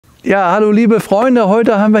Ja, hallo liebe Freunde,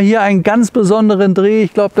 heute haben wir hier einen ganz besonderen Dreh.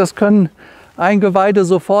 Ich glaube, das können Eingeweihte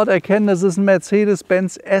sofort erkennen. Das ist ein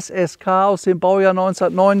Mercedes-Benz SSK aus dem Baujahr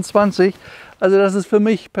 1929. Also das ist für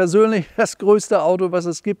mich persönlich das größte Auto, was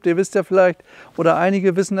es gibt. Ihr wisst ja vielleicht, oder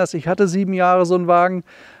einige wissen das, ich hatte 7 Jahre so einen Wagen.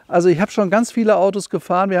 Also ich habe schon ganz viele Autos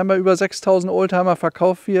gefahren. Wir haben ja über 6000 Oldtimer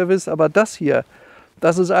verkauft, wie ihr wisst. Aber das hier,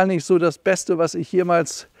 das ist eigentlich so das Beste, was ich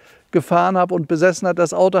jemals gefahren habe und besessen hat.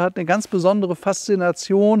 Das Auto hat eine ganz besondere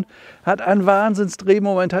Faszination, hat einen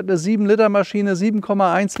Wahnsinnsdrehmoment, hat eine 7-Liter-Maschine,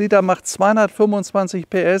 7,1 Liter, macht 225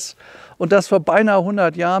 PS und das vor beinahe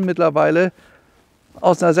 100 Jahren mittlerweile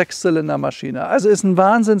aus einer 6-Zylinder-Maschine. Also ist ein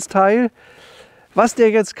Wahnsinnsteil. Was der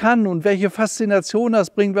jetzt kann und welche Faszination das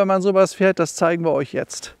bringt, wenn man sowas fährt, das zeigen wir euch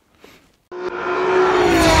jetzt.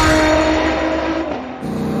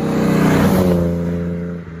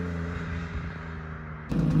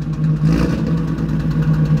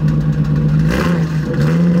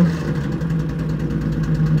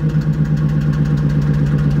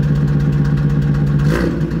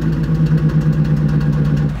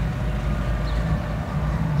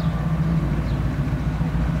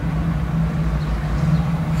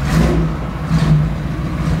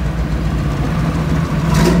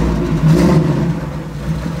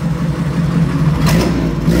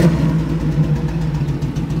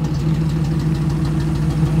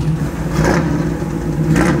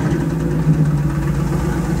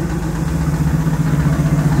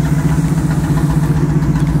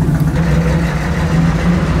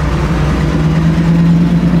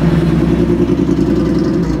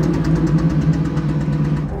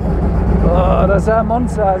 Das ist ja ein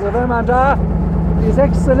Monster. Also wenn man da die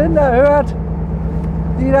 6 Zylinder hört,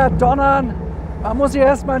 die da donnern, man muss sich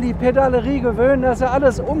erstmal an die Pedalerie gewöhnen, das ist ja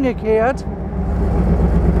alles umgekehrt.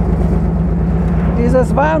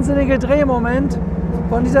 Dieses wahnsinnige Drehmoment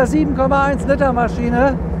von dieser 7,1 Liter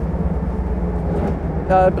Maschine,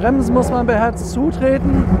 ja, bremsen muss man beherzt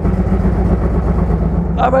zutreten,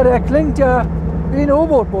 aber der klingt ja wie ein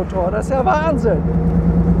U-Boot-Motor, das ist ja Wahnsinn.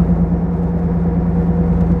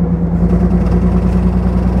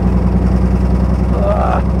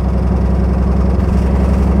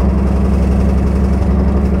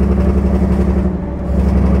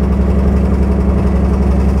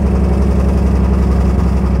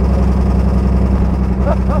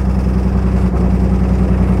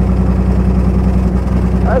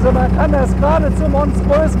 Also man kann das geradezu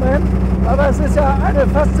monströs nennen, aber es ist ja eine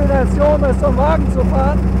Faszination, mit so einem Wagen zu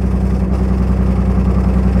fahren.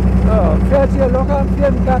 Ja, fährt hier locker am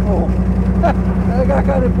 4. Gang hoch. Gar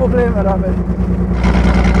keine Probleme damit.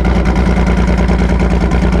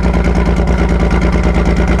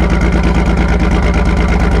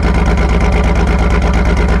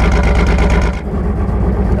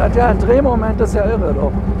 Hat ja ein Drehmoment, das ist ja irre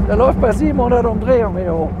doch. Der läuft bei 700 Umdrehungen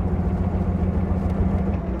hier hoch.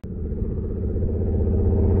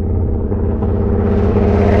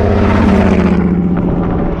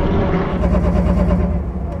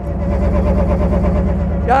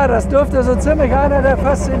 Ja, das dürfte so ziemlich einer der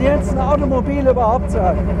faszinierendsten Automobile überhaupt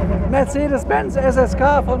sein. Mercedes-Benz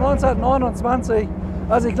SSK von 1929.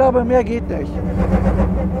 Also ich glaube, mehr geht nicht.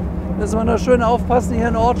 Müssen wir nur schön aufpassen hier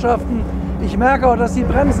in Ortschaften. Ich merke auch, dass die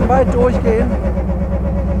Bremsen weit durchgehen.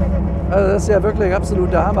 Also das ist ja wirklich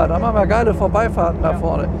absolut der Hammer. Da machen wir geile Vorbeifahrten da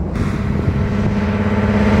vorne.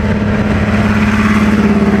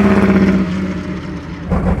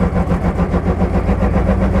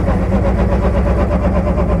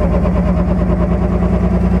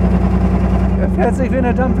 Er fährt sich wie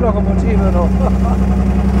eine Dampflokomotive noch.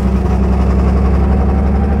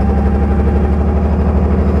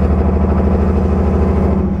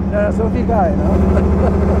 Ja, das ist irgendwie geil, ne?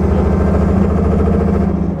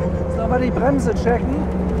 Jetzt nochmal die Bremse checken.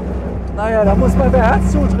 Naja, da muss man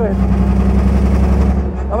beherzt zutreten.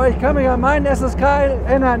 Aber ich kann mich an meinen SSK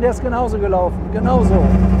erinnern, der ist genauso gelaufen. Genauso.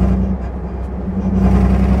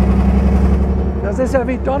 Das ist ja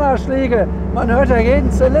wie Donnerschläge. Man hört ja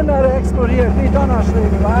jeden Zylinder, der explodiert. Wie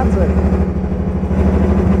Donnerschläge. Wahnsinn.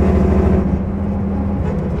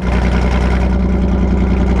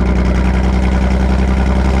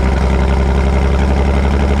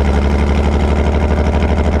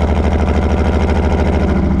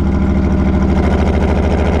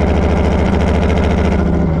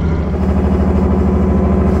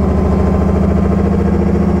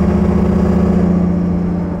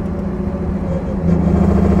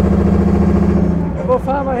 Wo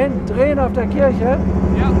fahren wir hin? Drehen auf der Kirche?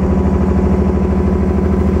 Ja.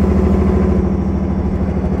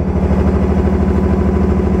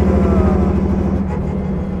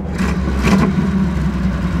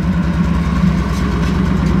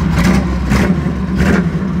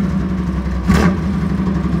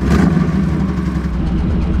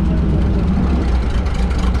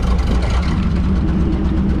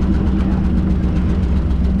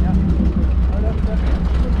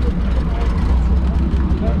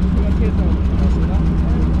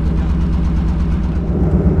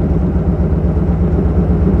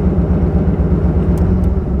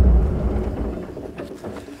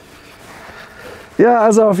 Ja,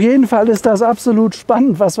 also auf jeden Fall ist das absolut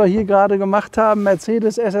spannend, was wir hier gerade gemacht haben.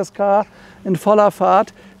 Mercedes SSK in voller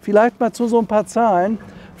Fahrt. Vielleicht mal zu so ein paar Zahlen.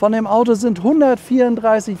 Von dem Auto sind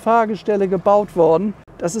 134 Fahrgestelle gebaut worden.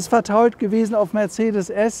 Das ist verteilt gewesen auf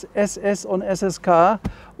Mercedes S, SS und SSK.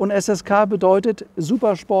 Und SSK bedeutet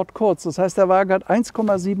Supersport kurz. Das heißt, der Wagen hat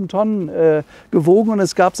 1,7 Tonnen gewogen und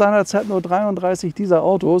es gab seinerzeit nur 33 dieser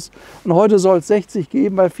Autos. Und heute soll es 60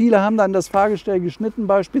 geben, weil viele haben dann das Fahrgestell geschnitten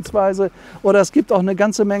beispielsweise. Oder es gibt auch eine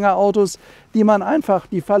ganze Menge Autos,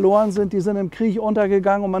 die verloren sind, die sind im Krieg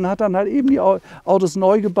untergegangen und man hat dann halt eben die Autos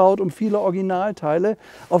neu gebaut und viele Originalteile.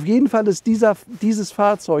 Auf jeden Fall ist dieses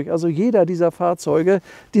Fahrzeug, also jeder dieser Fahrzeuge,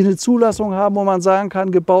 die eine Zulassung haben, wo man sagen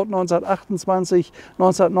kann, gebaut 1928,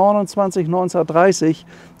 1929, 1930,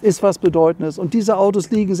 ist was Bedeutendes. Und diese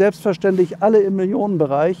Autos liegen selbstverständlich alle im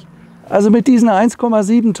Millionenbereich. Also mit diesen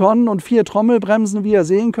 1,7 Tonnen und 4 Trommelbremsen, wie ihr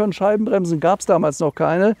sehen könnt, Scheibenbremsen gab es damals noch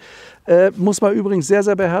keine, muss man übrigens sehr,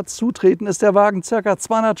 sehr beherzt zutreten, ist der Wagen ca.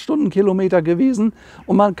 200 Stundenkilometer gewesen.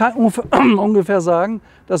 Und man kann ungefähr sagen,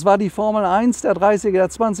 das war die Formel 1 der 30er, der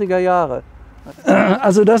 20er Jahre.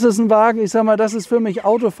 Also das ist ein Wagen, ich sag mal, das ist für mich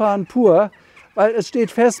Autofahren pur, weil es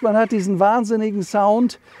steht fest, man hat diesen wahnsinnigen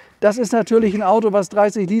Sound. Das ist natürlich ein Auto, was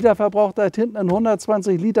 30 Liter verbraucht, da hat hinten einen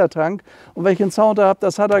 120 Liter Tank. Und welchen Sound er hat,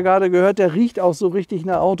 das hat er gerade gehört, der riecht auch so richtig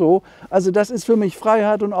nach Auto. Also das ist für mich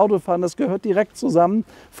Freiheit und Autofahren, das gehört direkt zusammen.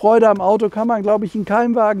 Freude am Auto kann man, glaube ich, in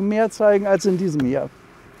keinem Wagen mehr zeigen als in diesem hier.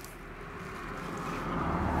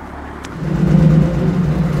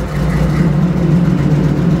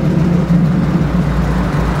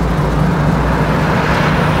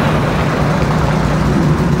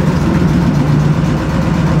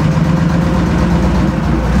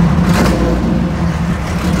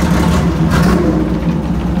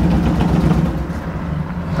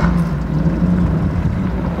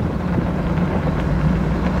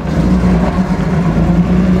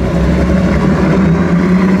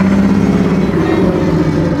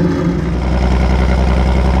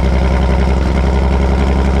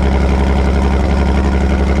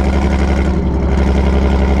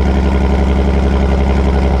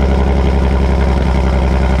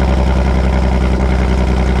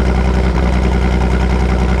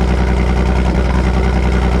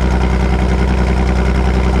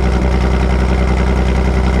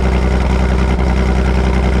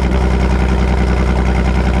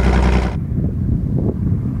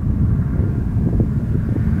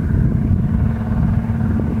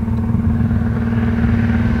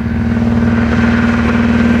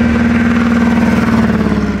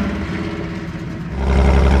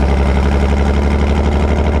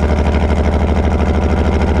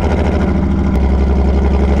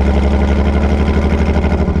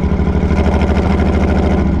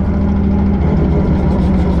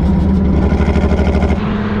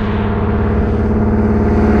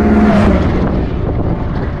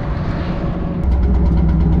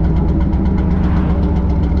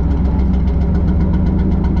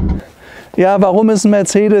 Ja, warum ist ein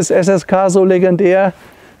Mercedes SSK so legendär?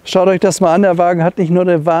 Schaut euch das mal an, der Wagen hat nicht nur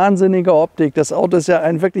eine wahnsinnige Optik, das Auto ist ja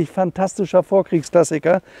ein wirklich fantastischer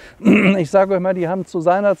Vorkriegsklassiker. Ich sage euch mal, die haben zu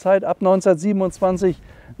seiner Zeit ab 1927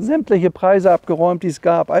 sämtliche Preise abgeräumt, die es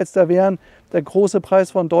gab. Als da wären der große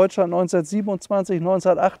Preis von Deutschland 1927,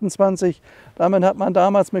 1928. Damit hat man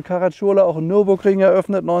damals mit Caracciola auch einen Nürburgring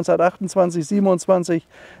eröffnet, 1928, 27.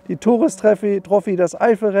 Die Tourist-Trophy, das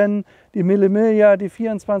Eifelrennen, die Mille Miglia, die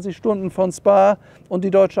 24 Stunden von Spa und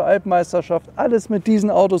die Deutsche Alpmeisterschaft. Alles mit diesen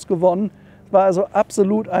Autos gewonnen. War also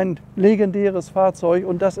absolut ein legendäres Fahrzeug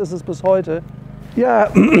und das ist es bis heute. Ja,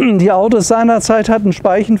 die Autos seinerzeit hatten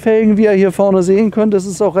Speichenfelgen, wie ihr hier vorne sehen könnt. Es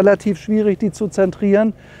ist auch relativ schwierig, die zu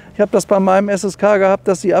zentrieren. Ich habe das bei meinem SSK gehabt,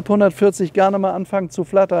 dass die ab 140 gerne mal anfangen zu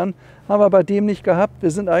flattern. Haben wir bei dem nicht gehabt.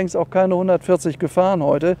 Wir sind eigentlich auch keine 140 gefahren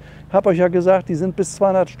heute. Ich habe euch ja gesagt, die sind bis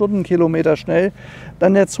 200 Stundenkilometer schnell.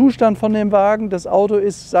 Dann der Zustand von dem Wagen. Das Auto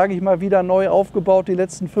ist, sage ich mal, wieder neu aufgebaut die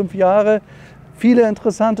letzten 5 Jahre. Viele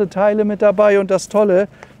interessante Teile mit dabei und das Tolle,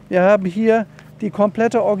 wir haben hier die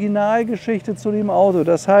komplette Originalgeschichte zu dem Auto.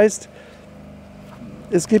 Das heißt,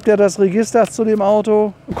 es gibt ja das Register zu dem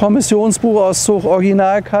Auto, Kommissionsbuchauszug,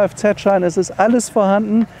 Original-Kfz-Schein, es ist alles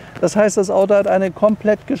vorhanden. Das heißt, das Auto hat eine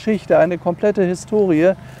komplette Geschichte, eine komplette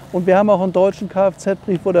Historie. Und wir haben auch einen deutschen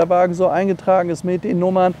Kfz-Brief, wo der Wagen so eingetragen ist mit den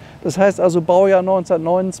Nummern. Das heißt also Baujahr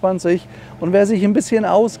 1929. Und wer sich ein bisschen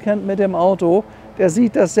auskennt mit dem Auto, der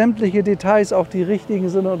sieht, dass sämtliche Details auch die richtigen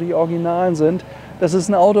sind und die Originalen sind. Das ist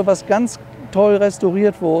ein Auto, was ganz toll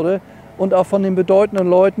restauriert wurde und auch von den bedeutenden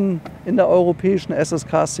Leuten in der europäischen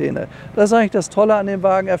SSK-Szene. Das ist eigentlich das Tolle an dem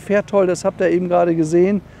Wagen. Er fährt toll, das habt ihr eben gerade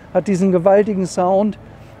gesehen, hat diesen gewaltigen Sound.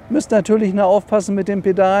 Müsst natürlich nur aufpassen mit den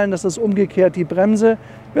Pedalen, das ist umgekehrt die Bremse.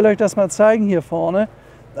 Ich will euch das mal zeigen hier vorne.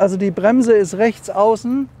 Also die Bremse ist rechts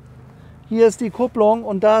außen, hier ist die Kupplung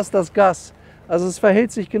und da ist das Gas. Also es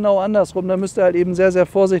verhält sich genau andersrum, da müsst ihr halt eben sehr, sehr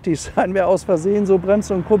vorsichtig sein. Wer aus Versehen so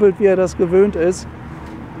bremst und kuppelt, wie er das gewöhnt ist,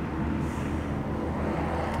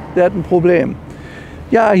 der hat ein Problem.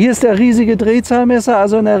 Ja, hier ist der riesige Drehzahlmesser.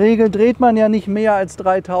 Also in der Regel dreht man ja nicht mehr als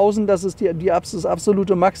 3000. Das ist das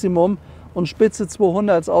absolute Maximum. Und Spitze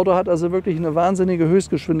 200. Das Auto hat also wirklich eine wahnsinnige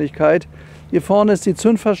Höchstgeschwindigkeit. Hier vorne ist die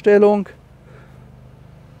Zündverstellung.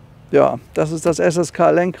 Ja, das ist das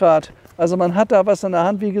SSK-Lenkrad. Also man hat da was in der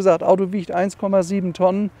Hand. Wie gesagt, Auto wiegt 1,7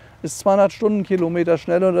 Tonnen, ist 200 Stundenkilometer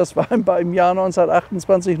schnell. Und das war im Jahr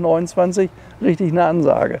 1928, 29 richtig eine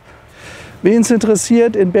Ansage. Wen es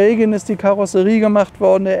interessiert, in Belgien ist die Karosserie gemacht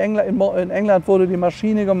worden, in England wurde die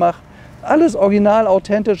Maschine gemacht. Alles original,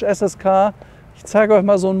 authentisch, SSK. Ich zeige euch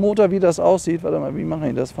mal so einen Motor, wie das aussieht. Warte mal, wie mache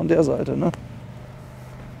ich das von der Seite? Ne?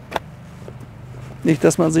 Nicht,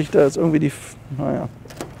 dass man sich da jetzt irgendwie die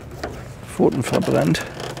Pfoten verbrennt.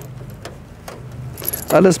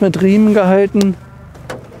 Alles mit Riemen gehalten.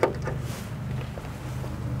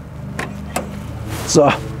 So.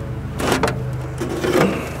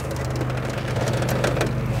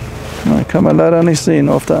 Kann man leider nicht sehen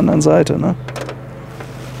auf der anderen Seite. Ne?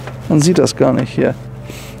 Man sieht das gar nicht hier.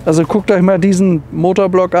 Also guckt euch mal diesen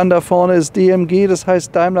Motorblock an. Da vorne ist DMG, das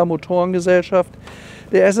heißt Daimler Motorengesellschaft.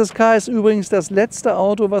 Der SSK ist übrigens das letzte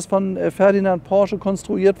Auto, was von Ferdinand Porsche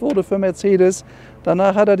konstruiert wurde für Mercedes.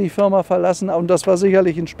 Danach hat er die Firma verlassen und das war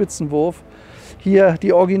sicherlich ein Spitzenwurf. Hier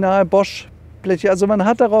die Original Bosch Bleche. Also man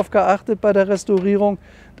hat darauf geachtet bei der Restaurierung,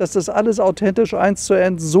 dass das alles authentisch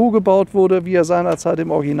 1:1 so gebaut wurde, wie er seinerzeit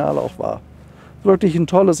im Original auch war. Wirklich ein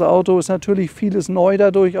tolles Auto, ist natürlich vieles neu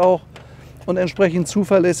dadurch auch und entsprechend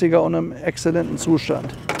zuverlässiger und im exzellenten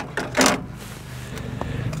Zustand.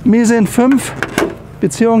 Mir sind 5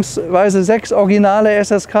 bzw. 6 originale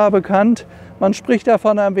SSK bekannt. Man spricht da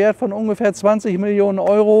von einem Wert von ungefähr 20 Millionen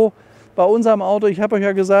Euro. Bei unserem Auto, ich habe euch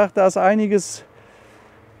ja gesagt, da ist einiges,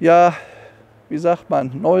 ja, wie sagt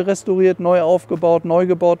man, neu restauriert, neu aufgebaut, neu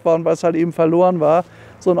gebaut worden, weil es halt eben verloren war.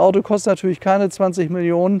 So ein Auto kostet natürlich keine 20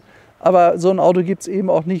 Millionen, aber so ein Auto gibt es eben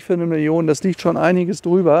auch nicht für 1 Million. Das liegt schon einiges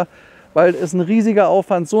drüber, weil es ein riesiger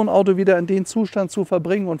Aufwand, so ein Auto wieder in den Zustand zu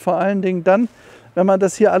verbringen und vor allen Dingen dann, wenn man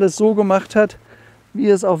das hier alles so gemacht hat, wie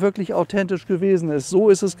es auch wirklich authentisch gewesen ist. So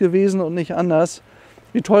ist es gewesen und nicht anders.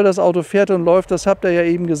 Wie toll das Auto fährt und läuft, das habt ihr ja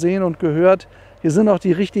eben gesehen und gehört. Hier sind auch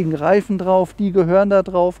die richtigen Reifen drauf, die gehören da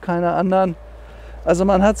drauf, keine anderen. Also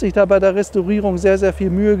man hat sich da bei der Restaurierung sehr, sehr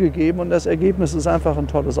viel Mühe gegeben und das Ergebnis ist einfach ein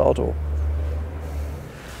tolles Auto.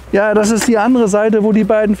 Ja, das ist die andere Seite, wo die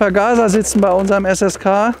beiden Vergaser sitzen bei unserem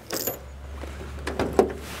SSK.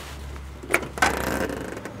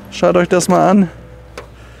 Schaut euch das mal an.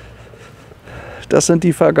 Das sind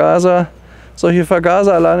die Vergaser. Solche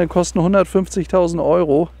Vergaser alleine kosten 150.000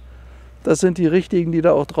 Euro. Das sind die richtigen, die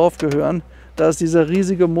da auch drauf gehören. Da ist dieser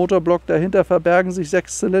riesige Motorblock, dahinter verbergen sich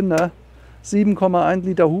 6 Zylinder. 7,1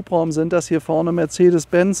 Liter Hubraum sind das hier vorne,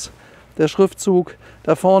 Mercedes-Benz, der Schriftzug.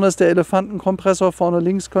 Da vorne ist der Elefantenkompressor, vorne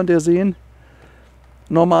links könnt ihr sehen.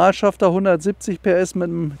 Normal schafft er 170 PS, mit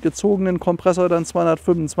einem gezogenen Kompressor dann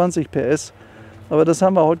 225 PS. Aber das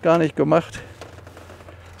haben wir heute gar nicht gemacht.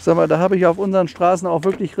 Ich sag mal, da habe ich auf unseren Straßen auch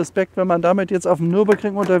wirklich Respekt. Wenn man damit jetzt auf dem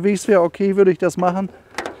Nürburgring unterwegs wäre, okay, würde ich das machen.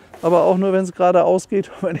 Aber auch nur, wenn es geradeaus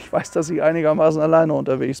geht, wenn ich weiß, dass ich einigermaßen alleine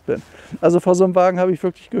unterwegs bin. Also vor so einem Wagen habe ich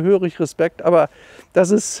wirklich gehörig Respekt. Aber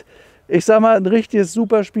das ist, ich sag mal, ein richtiges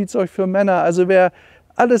Superspielzeug für Männer. Also wer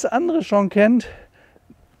alles andere schon kennt,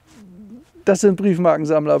 das sind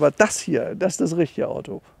Briefmarkensammler. Aber das hier, das ist das richtige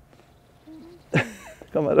Auto.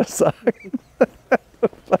 Kann man das sagen?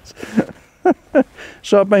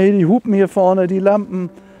 Schaut mal hier die Hupen hier vorne, die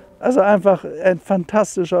Lampen. Also einfach ein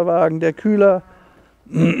fantastischer Wagen. Der Kühler.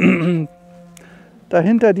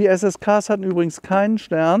 Dahinter die SSKs hatten übrigens keinen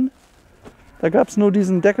Stern. Da gab es nur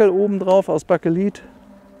diesen Deckel oben drauf aus Bakelit.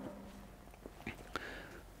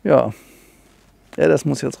 Ja, das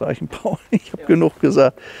muss jetzt reichen, Paul. Ich habe genug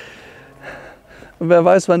gesagt. Und wer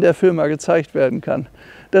weiß, wann der Film mal gezeigt werden kann.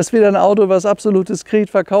 Das ist wieder ein Auto, was absolut diskret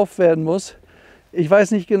verkauft werden muss. Ich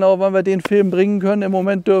weiß nicht genau, wann wir den Film bringen können. Im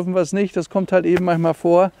Moment dürfen wir es nicht. Das kommt halt eben manchmal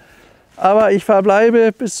vor. Aber ich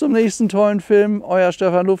verbleibe bis zum nächsten tollen Film. Euer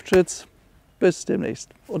Stefan Luftschitz. Bis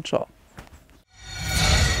demnächst und ciao.